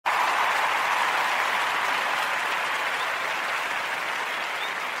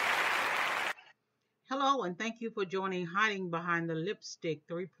Hello, and thank you for joining Hiding Behind the Lipstick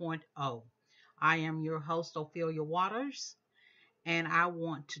 3.0. I am your host, Ophelia Waters, and I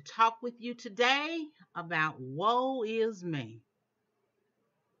want to talk with you today about Woe Is Me.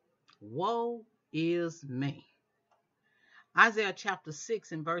 Woe is me. Isaiah chapter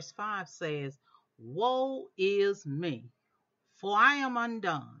 6 and verse 5 says, Woe is me, for I am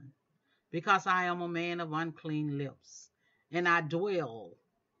undone, because I am a man of unclean lips, and I dwell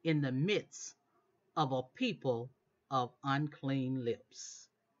in the midst of a people of unclean lips.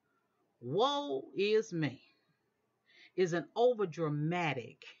 Woe is me is an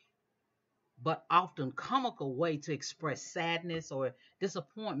overdramatic but often comical way to express sadness or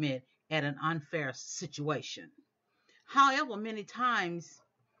disappointment at an unfair situation. However, many times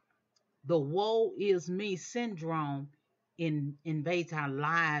the woe is me syndrome invades our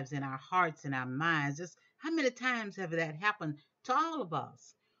lives and our hearts and our minds. Just how many times have that happened to all of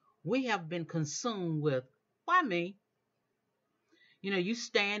us? We have been consumed with, why me? You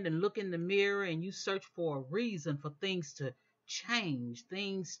stand and look in the mirror and you search for a reason for things to change,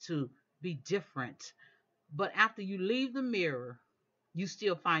 things to be different. But after you leave the mirror, you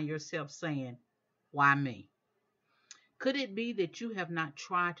still find yourself saying, why me? Could it be that you have not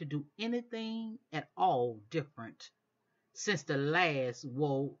tried to do anything at all different since the last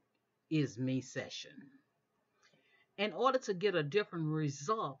Woe Is Me session? In order to get a different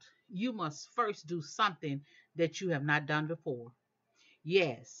result, you must first do something that you have not done before.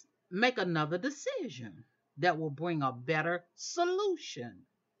 Yes, make another decision that will bring a better solution.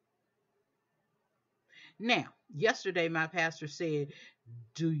 Now, yesterday my pastor said,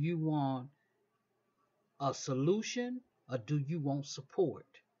 do you want a solution or do you want support?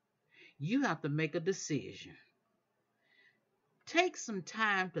 You have to make a decision. Take some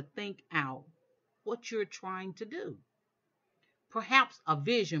time to think out what you're trying to do. Perhaps a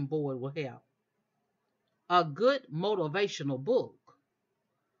vision board will help. A good motivational book,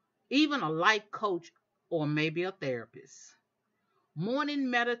 even a life coach or maybe a therapist. Morning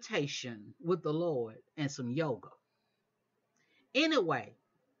meditation with the Lord and some yoga. Anyway,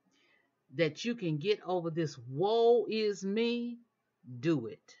 that you can get over this woe is me, do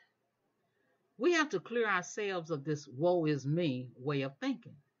it. We have to clear ourselves of this woe is me way of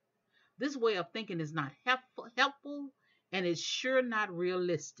thinking. This way of thinking is not helpful and it's sure not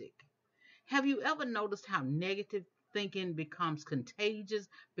realistic. Have you ever noticed how negative thinking becomes contagious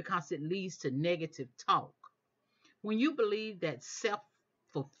because it leads to negative talk? When you believe that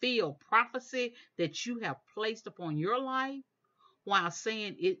self-fulfilled prophecy that you have placed upon your life while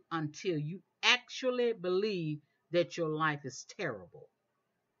saying it until you actually believe that your life is terrible.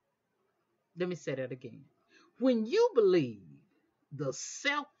 Let me say that again. When you believe the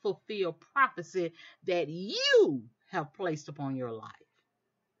self-fulfilled prophecy that you have placed upon your life,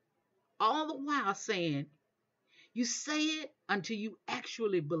 all the while saying you say it until you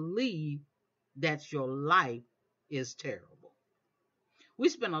actually believe that your life is terrible. We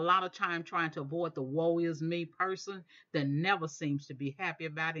spend a lot of time trying to avoid the woe is me person that never seems to be happy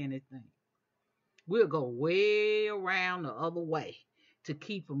about anything. We'll go way around the other way to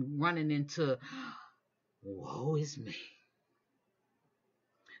keep from running into woe is me.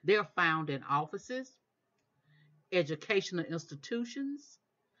 They're found in offices, educational institutions,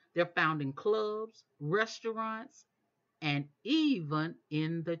 they're found in clubs, restaurants, and even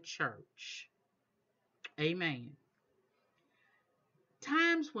in the church. Amen.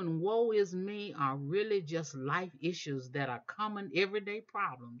 Times when woe is me are really just life issues that are common everyday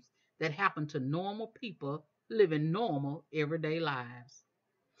problems that happen to normal people living normal everyday lives.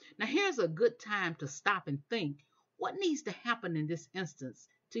 Now, here's a good time to stop and think what needs to happen in this instance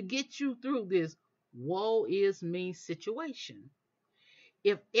to get you through this woe is me situation.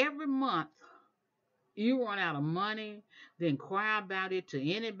 If every month you run out of money, then cry about it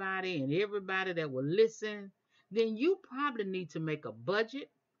to anybody and everybody that will listen, then you probably need to make a budget,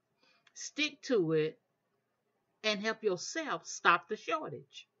 stick to it, and help yourself stop the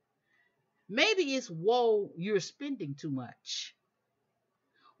shortage. Maybe it's woe, you're spending too much.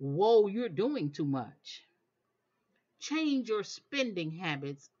 Woe, you're doing too much. Change your spending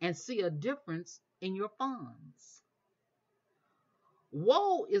habits and see a difference in your funds.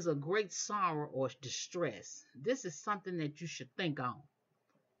 Woe is a great sorrow or distress. This is something that you should think on.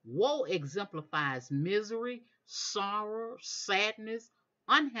 Woe exemplifies misery, sorrow, sadness,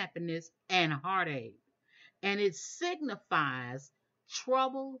 unhappiness, and heartache. And it signifies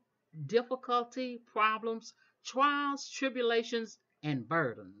trouble, difficulty, problems, trials, tribulations, and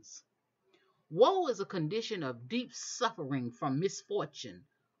burdens. Woe is a condition of deep suffering from misfortune,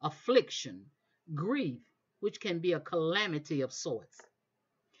 affliction, grief, which can be a calamity of sorts.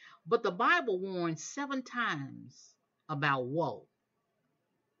 But the Bible warns 7 times about woe,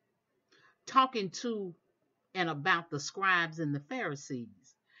 talking to and about the scribes and the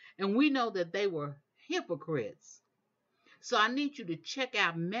Pharisees. And we know that they were hypocrites. So I need you to check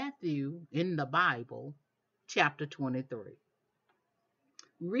out Matthew in the Bible, chapter 23.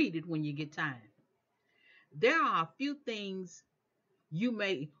 Read it when you get time. There are a few things you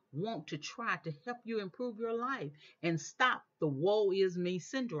may want to try to help you improve your life and stop the woe is me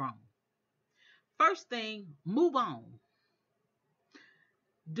syndrome. First thing, move on.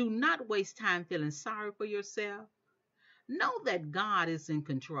 Do not waste time feeling sorry for yourself. Know that God is in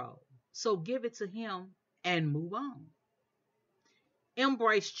control. So give it to Him and move on.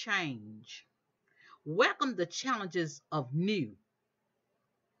 Embrace change. Welcome the challenges of new.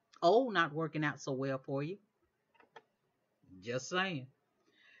 Old not working out so well for you. Just saying.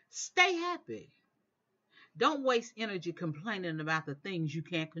 Stay happy. Don't waste energy complaining about the things you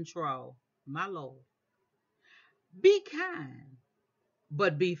can't control. My Lord. Be kind,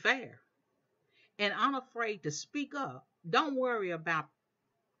 but be fair. And unafraid to speak up. Don't worry about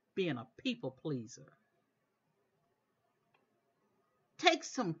being a people pleaser. Take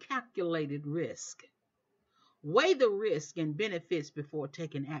some calculated risk. Weigh the risk and benefits before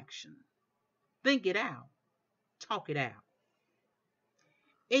taking action. Think it out. Talk it out.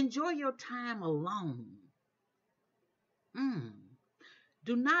 Enjoy your time alone.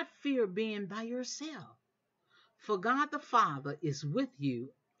 Do not fear being by yourself, for God the Father is with you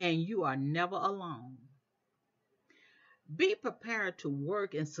and you are never alone. Be prepared to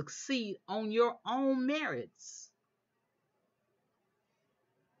work and succeed on your own merits.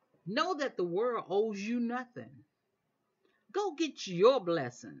 Know that the world owes you nothing. Go get your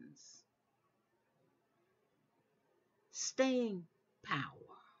blessings. Staying power.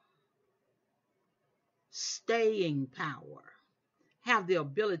 Staying power. Have the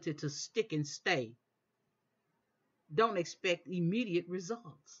ability to stick and stay. Don't expect immediate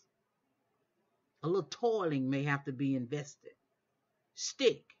results. A little toiling may have to be invested.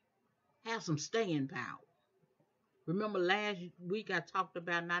 Stick. Have some staying power. Remember last week I talked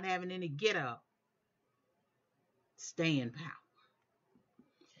about not having any get up. Staying power.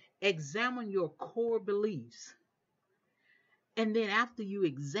 Examine your core beliefs. And then after you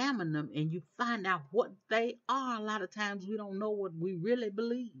examine them and you find out what they are, a lot of times we don't know what we really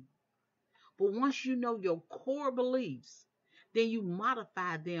believe. But once you know your core beliefs, then you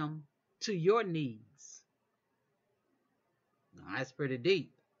modify them to your needs. Now, that's pretty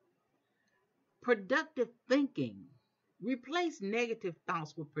deep. Productive thinking. Replace negative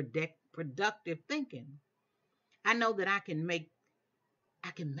thoughts with productive thinking. I know that I can make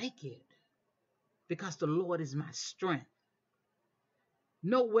it because the Lord is my strength.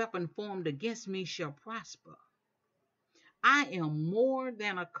 No weapon formed against me shall prosper. I am more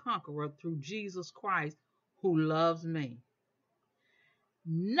than a conqueror through Jesus Christ who loves me.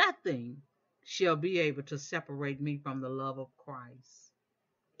 Nothing shall be able to separate me from the love of Christ.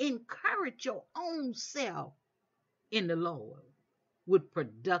 Encourage your own self in the Lord with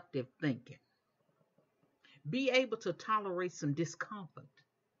productive thinking. Be able to tolerate some discomfort.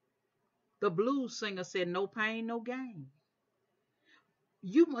 The blues singer said, no pain, no gain.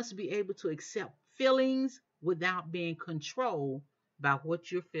 You must be able to accept feelings without being controlled by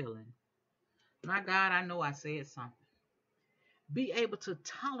what you're feeling. My God, I know I said something. Be able to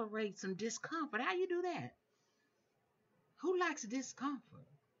tolerate some discomfort. How you do that? Who likes discomfort?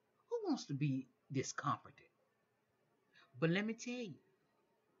 Who wants to be discomforted? But let me tell you,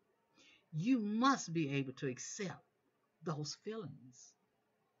 you must be able to accept those feelings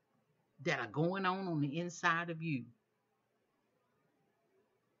that are going on the inside of you.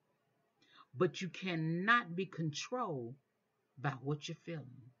 But you cannot be controlled by what you're feeling.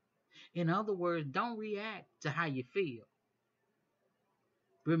 In other words, don't react to how you feel.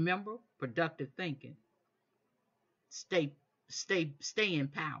 Remember, productive thinking. Stay in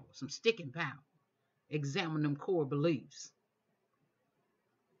power, some sticking power. Examine them core beliefs.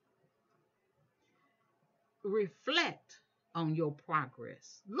 Reflect on your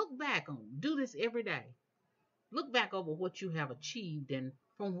progress. Look back on, do this every day. Look back over what you have achieved and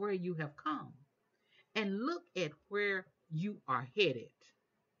from where you have come. And look at where you are headed.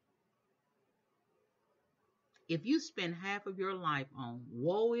 If you spend half of your life on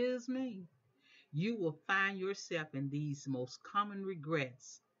woe is me, you will find yourself in these most common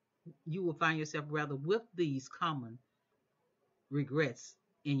regrets. You will find yourself rather with these common regrets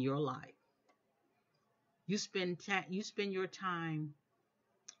in your life. You spend your time.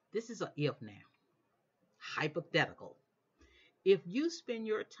 This is a if now, hypothetical. If you spend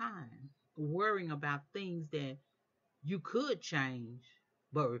your time worrying about things that you could change,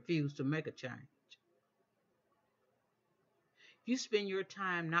 but refuse to make a change. You spend your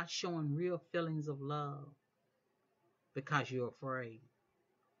time not showing real feelings of love because you're afraid.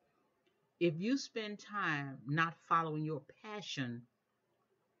 If you spend time not following your passion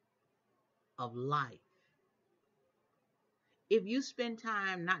of life, if you spend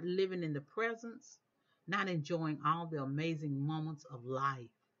time not living in the presence, not enjoying all the amazing moments of life,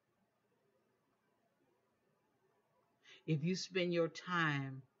 if you spend your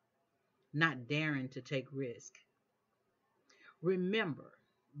time not daring to take risk, remember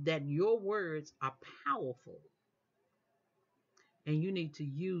that your words are powerful and you need to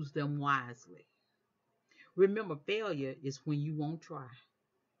use them wisely. Remember, failure is when you won't try.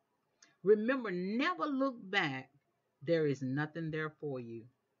 Remember, never look back. There is nothing there for you.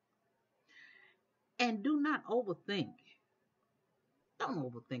 And do not overthink. Don't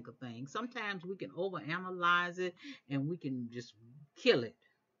overthink a thing. Sometimes we can overanalyze it and we can just kill it.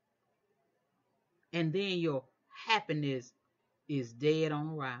 And then your happiness is dead on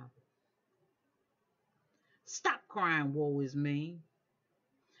arrival. Stop crying, woe is me.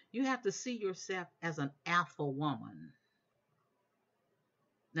 You have to see yourself as an alpha woman.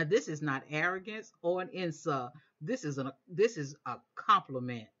 Now, this is not arrogance or an insult. This is a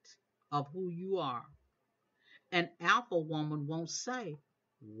compliment of who you are. An alpha woman won't say,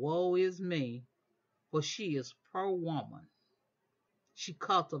 woe is me, for she is pro woman. She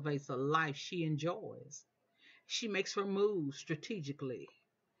cultivates a life she enjoys. She makes her moves strategically.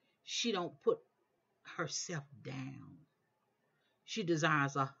 She don't put herself down. She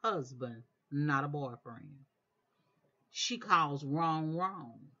desires a husband, not a boyfriend. She calls wrong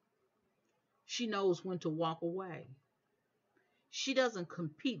wrong. She knows when to walk away. She doesn't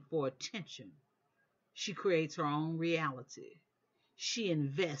compete for attention. She creates her own reality. She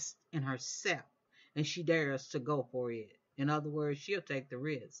invests in herself and she dares to go for it. In other words, she'll take the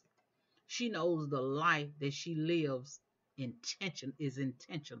risk. She knows the life that she lives is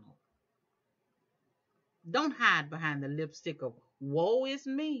intentional. Don't hide behind the lipstick of woe is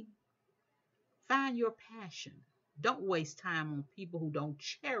me. Find your passion. Don't waste time on people who don't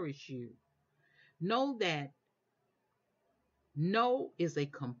cherish you. Know that no is a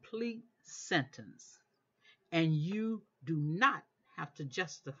complete sentence, and you do not have to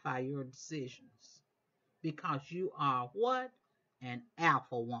justify your decisions because you are what? An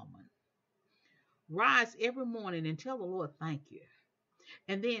alpha woman. Rise every morning and tell the Lord thank you.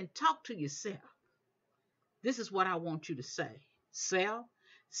 And then talk to yourself. This is what I want you to say. Self.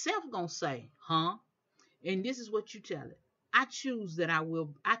 Self gonna say, huh? And this is what you tell it. I choose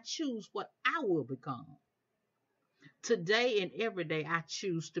what I will become. Today and every day I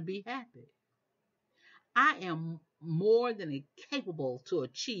choose to be happy. I am more than capable to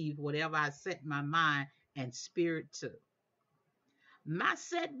achieve whatever I set my mind and spirit to. My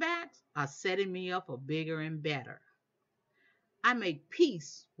setbacks are setting me up for bigger and better. I make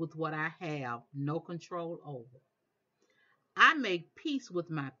peace with what I have no control over. I make peace with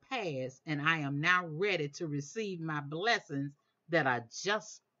my past, and I am now ready to receive my blessings that are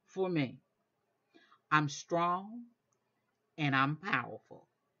just for me. I'm strong and I'm powerful.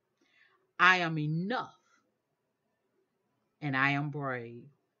 I am enough and I am brave.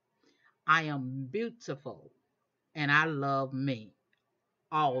 I am beautiful and I love me,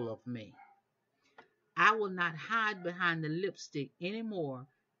 all of me. I will not hide behind the lipstick anymore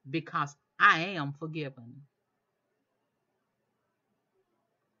because I am forgiven.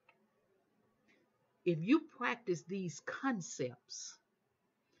 If you practice these concepts,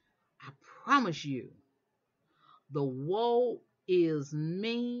 I promise you, the woe is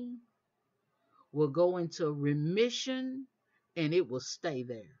me will go into remission and it will stay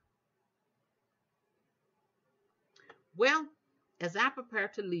there. Well, as I prepare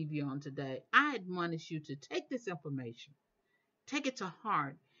to leave you on today, I admonish you to take this information, take it to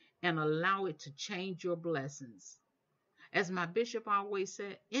heart, and allow it to change your blessings. As my bishop always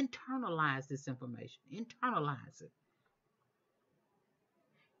said, internalize this information, internalize it.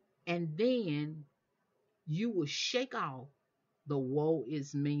 And then you will shake off the woe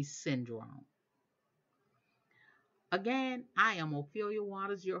is me syndrome. Again, I am Ophelia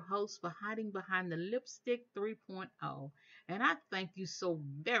Waters, your host for Hiding Behind the Lipstick 3.0. And I thank you so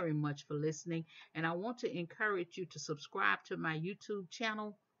very much for listening. And I want to encourage you to subscribe to my YouTube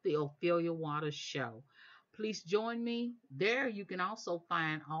channel, The Ophelia Waters Show. Please join me there. You can also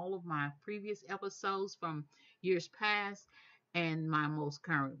find all of my previous episodes from years past and my most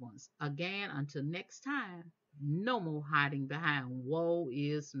current ones. Again, until next time, no more hiding behind woe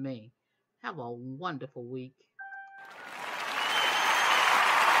is me. Have a wonderful week.